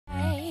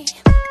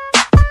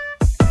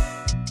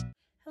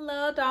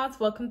Hello dolls,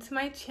 welcome to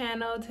my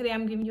channel. Today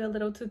I'm giving you a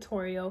little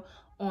tutorial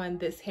on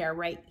this hair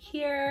right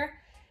here.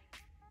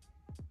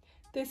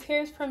 This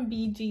hair is from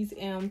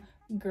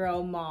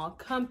Bgmgirl Mall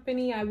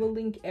Company. I will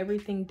link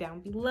everything down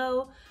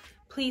below.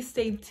 Please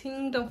stay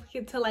tuned. Don't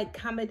forget to like,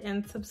 comment,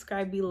 and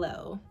subscribe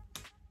below.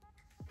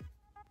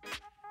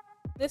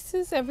 This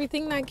is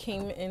everything that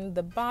came in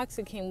the box.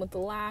 It came with the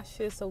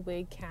lashes, a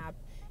wig cap,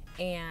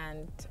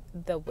 and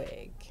the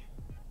wig.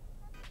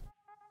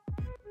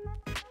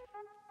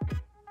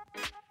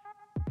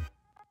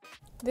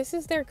 This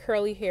is their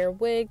curly hair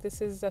wig. This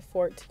is a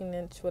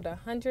 14-inch with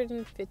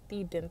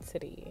 150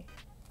 density.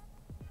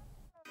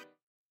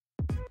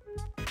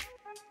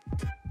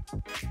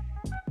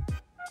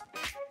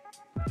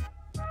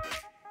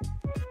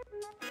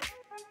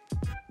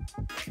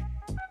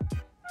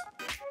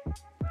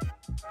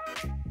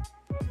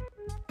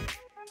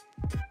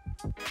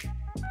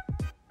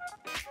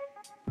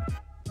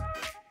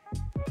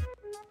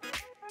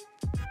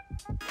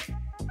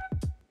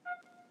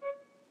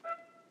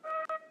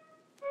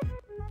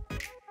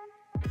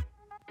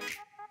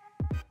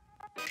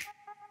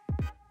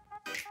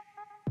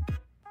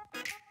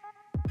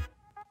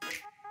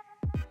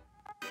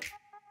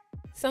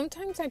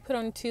 Sometimes I put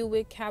on 2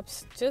 wig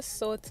caps just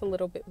so it's a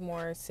little bit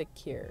more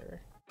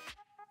secure.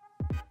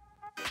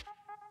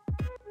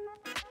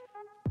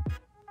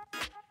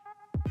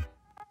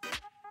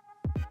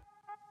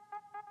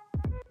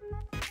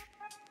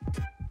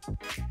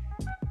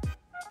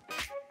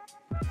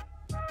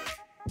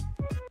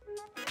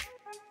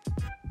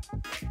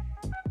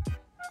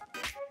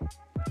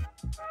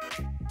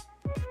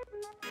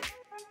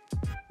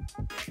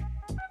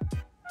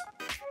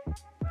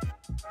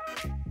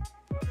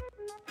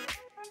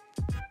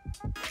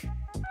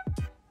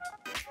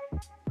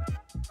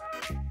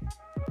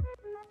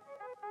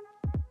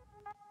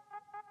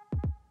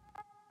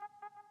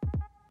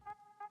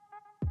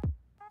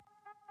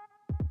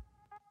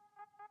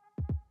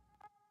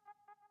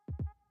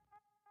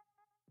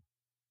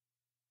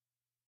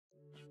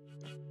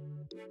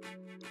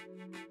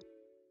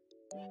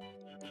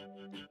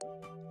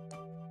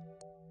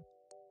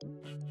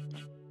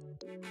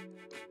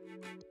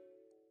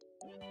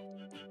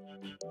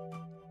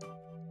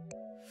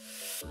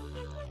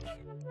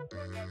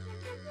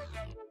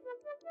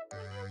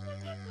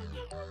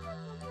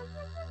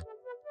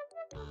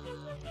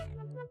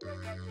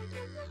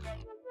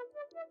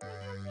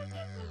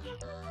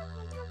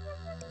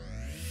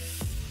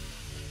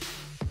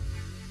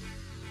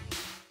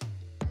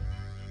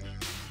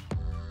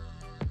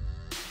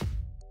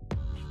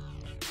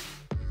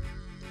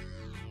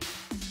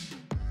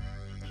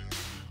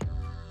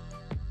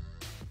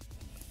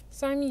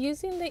 So I'm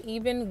using the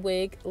Even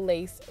Wig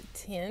Lace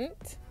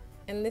Tint,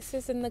 and this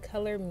is in the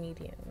color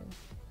medium.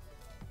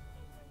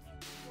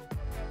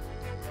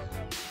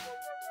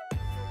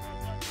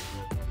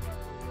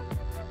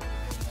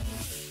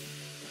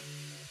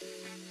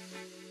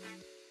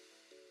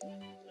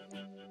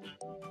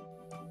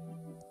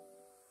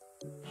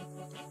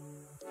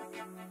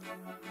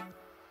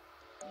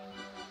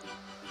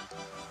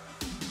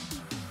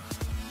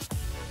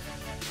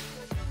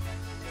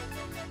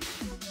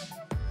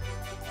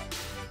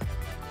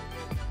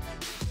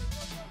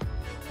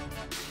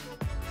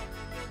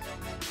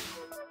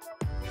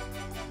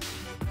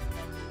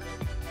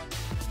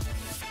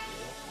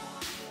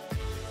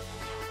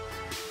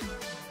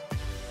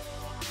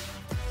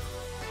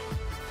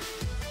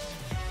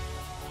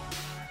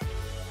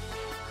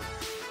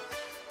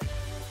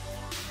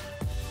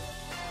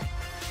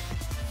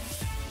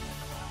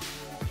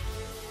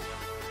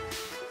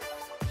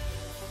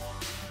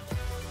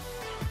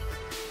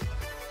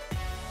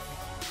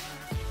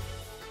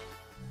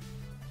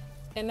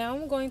 And now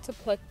I'm going to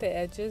pluck the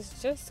edges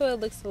just so it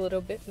looks a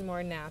little bit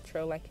more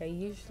natural like I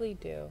usually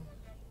do.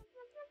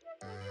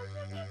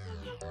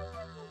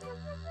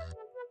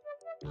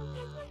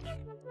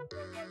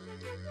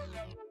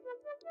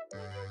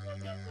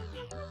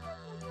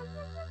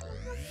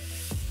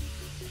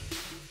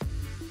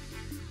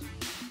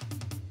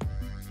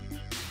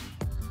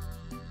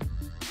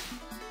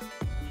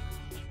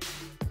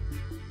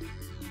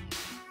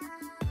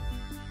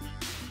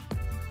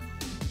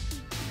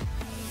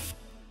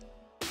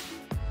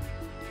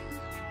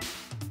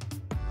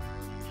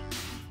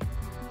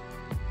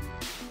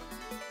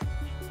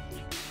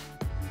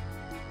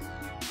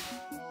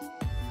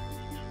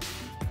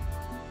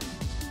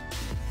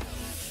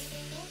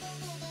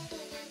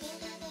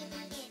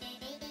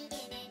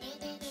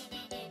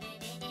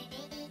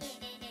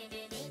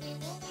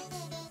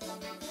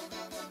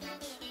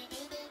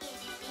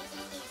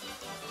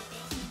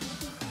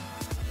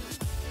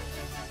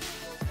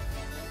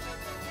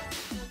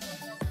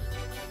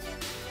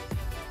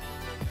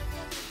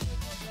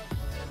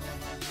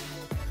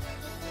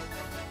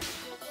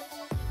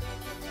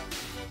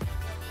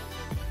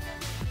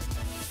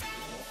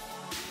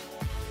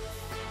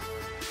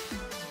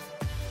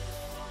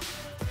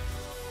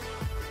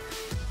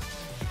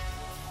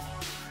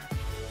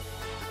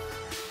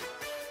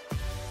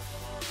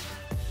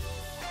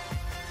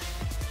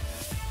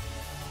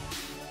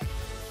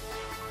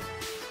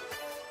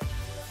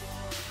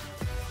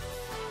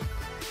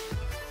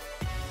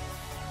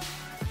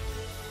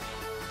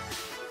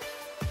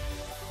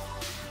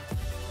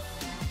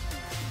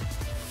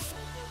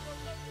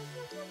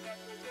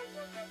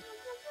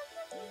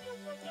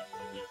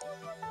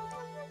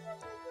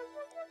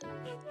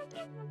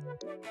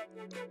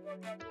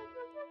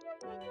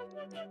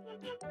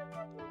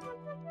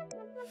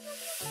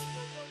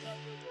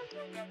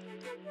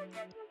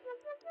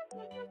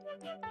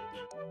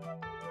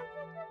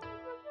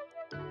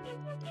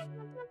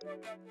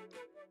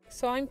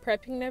 So I'm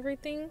prepping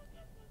everything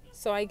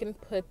so I can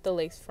put the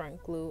lace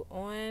front glue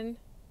on.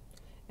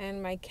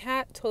 And my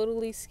cat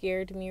totally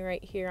scared me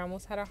right here. I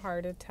almost had a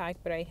heart attack,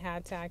 but I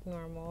had to act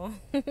normal.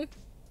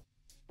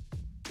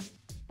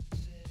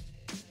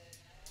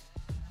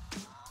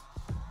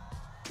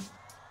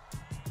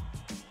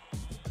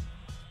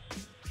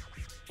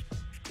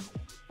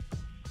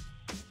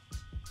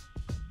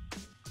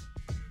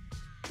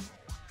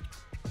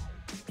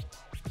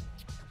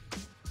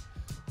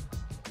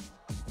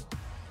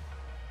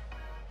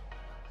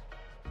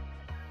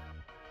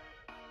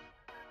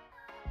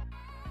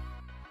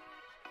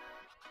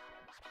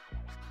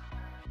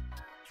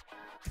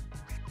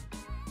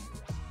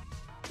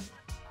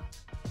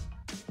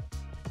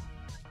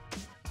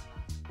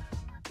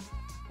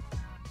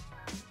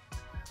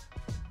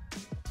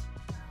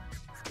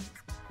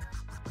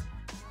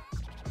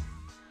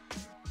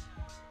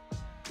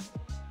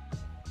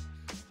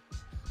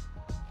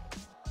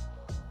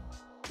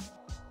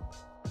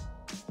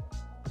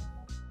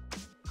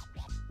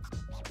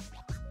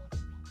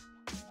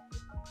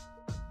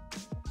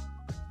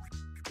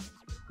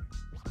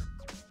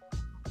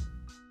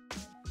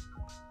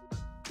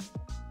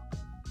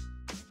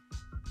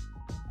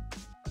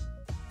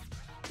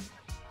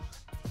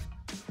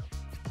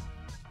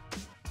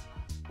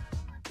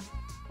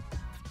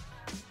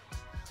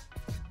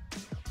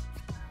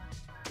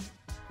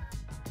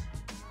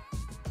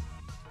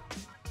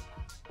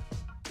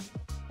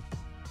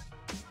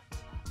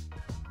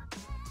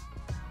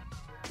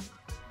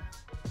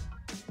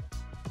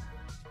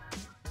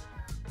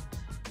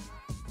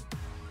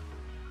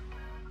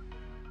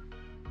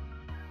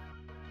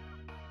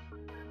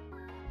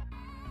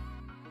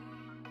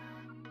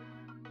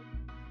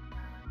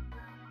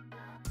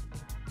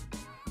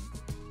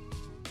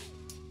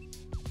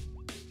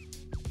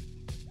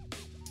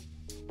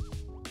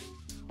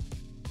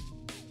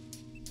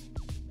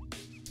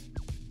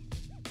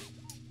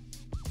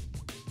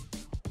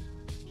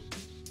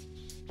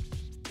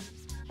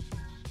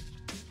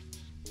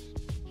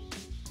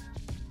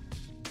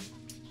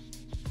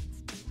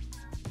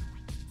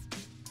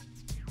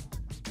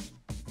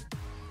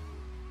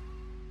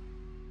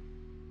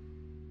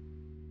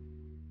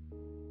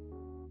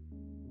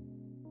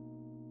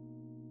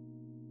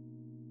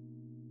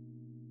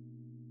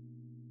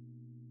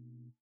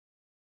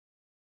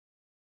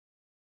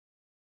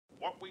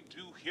 What we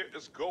do here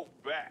is go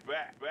back.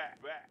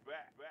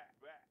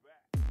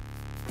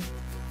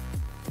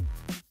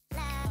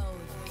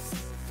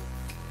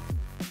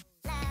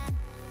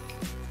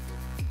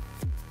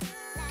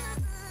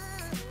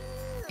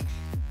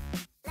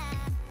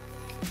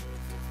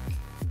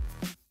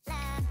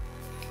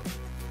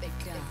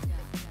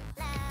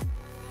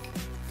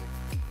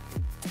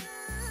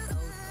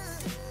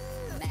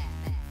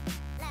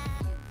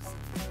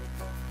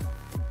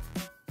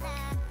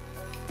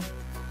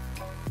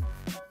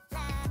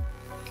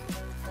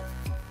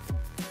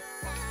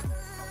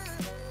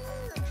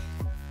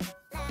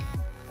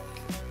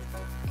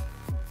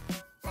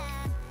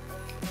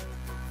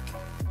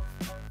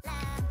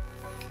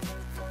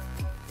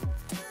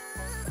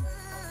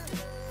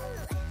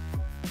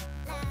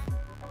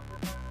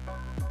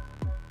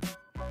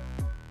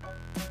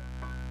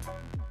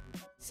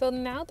 So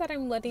now that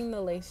I'm letting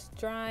the lace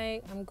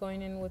dry, I'm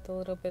going in with a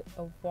little bit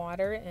of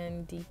water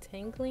and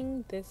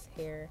detangling this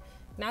hair.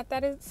 Not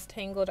that it's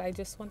tangled, I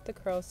just want the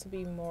curls to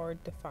be more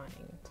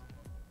defined.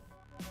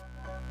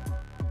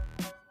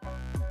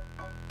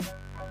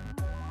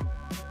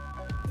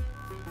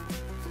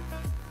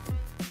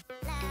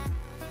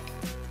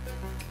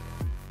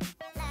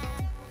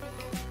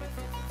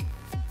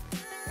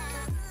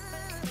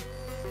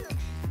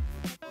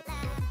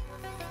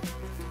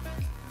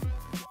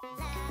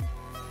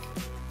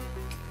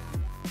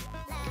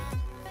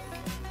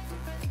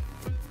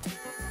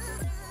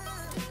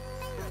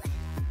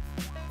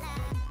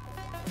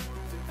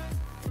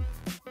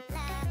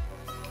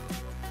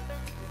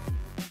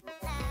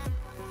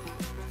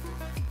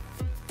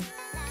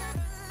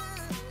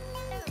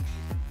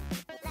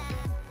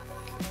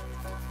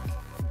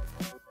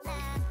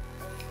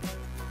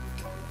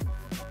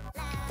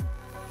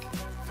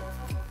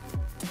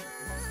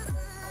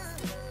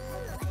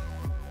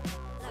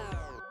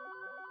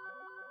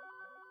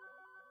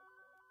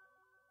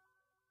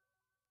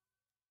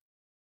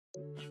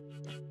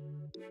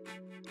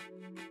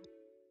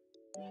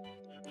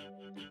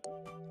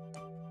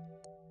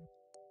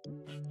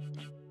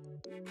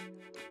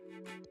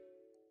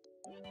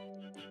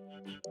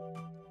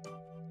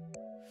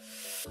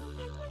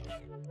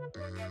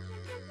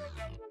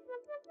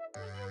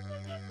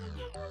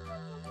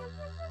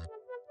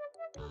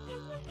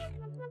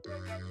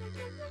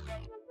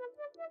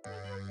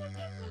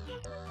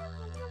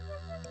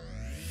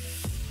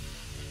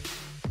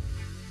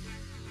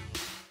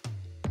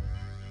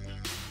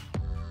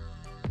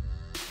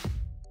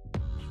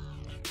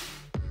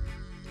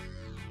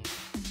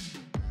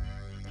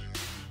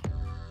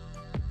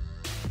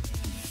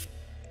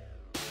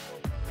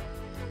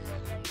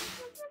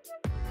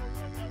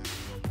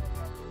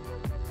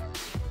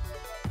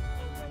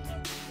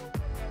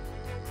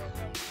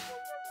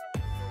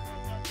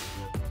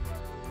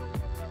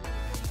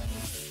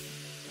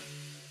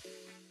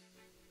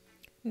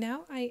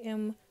 Now I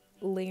am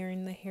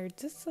layering the hair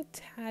just a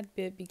tad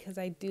bit because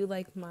I do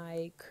like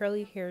my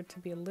curly hair to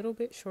be a little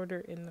bit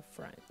shorter in the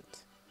front.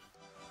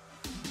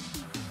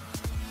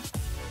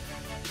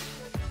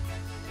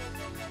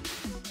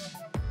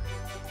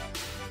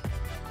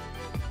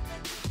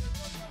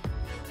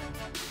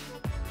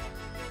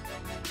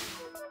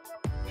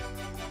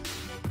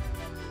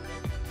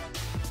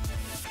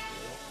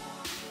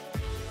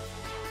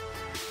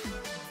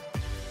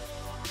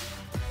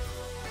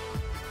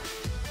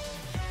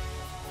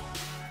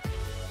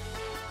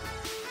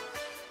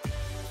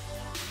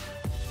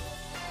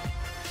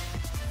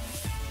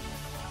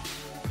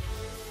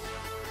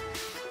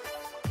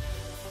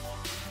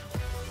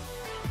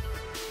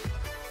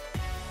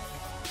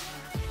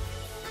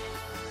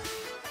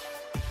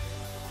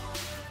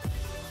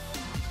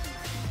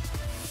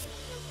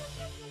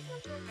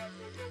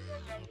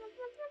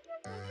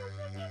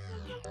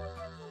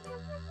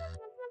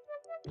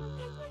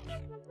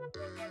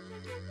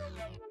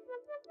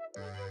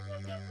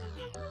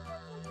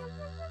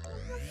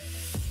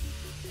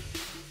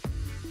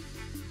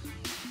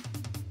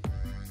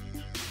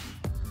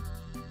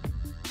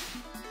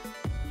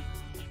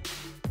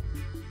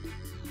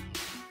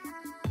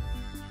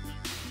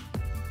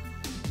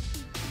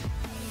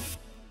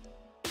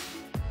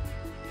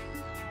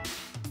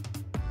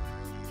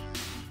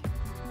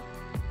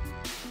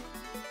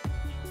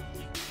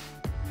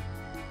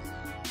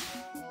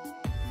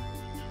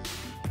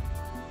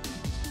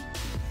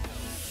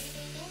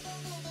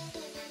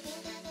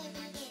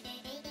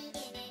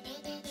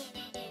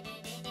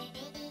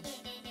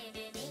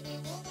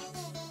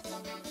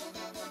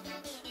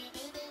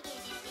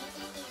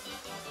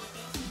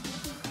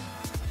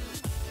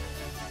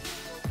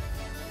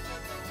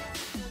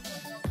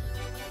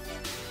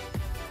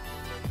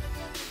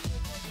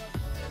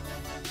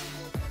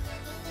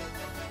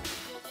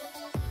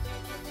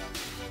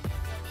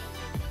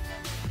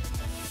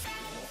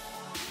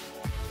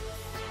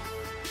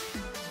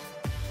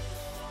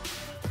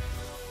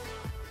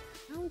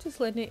 Just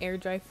letting it air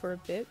dry for a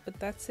bit, but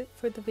that's it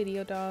for the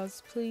video,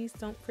 dolls. Please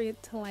don't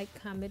forget to like,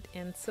 comment,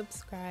 and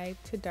subscribe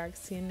to Dark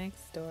Skin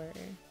Next Door.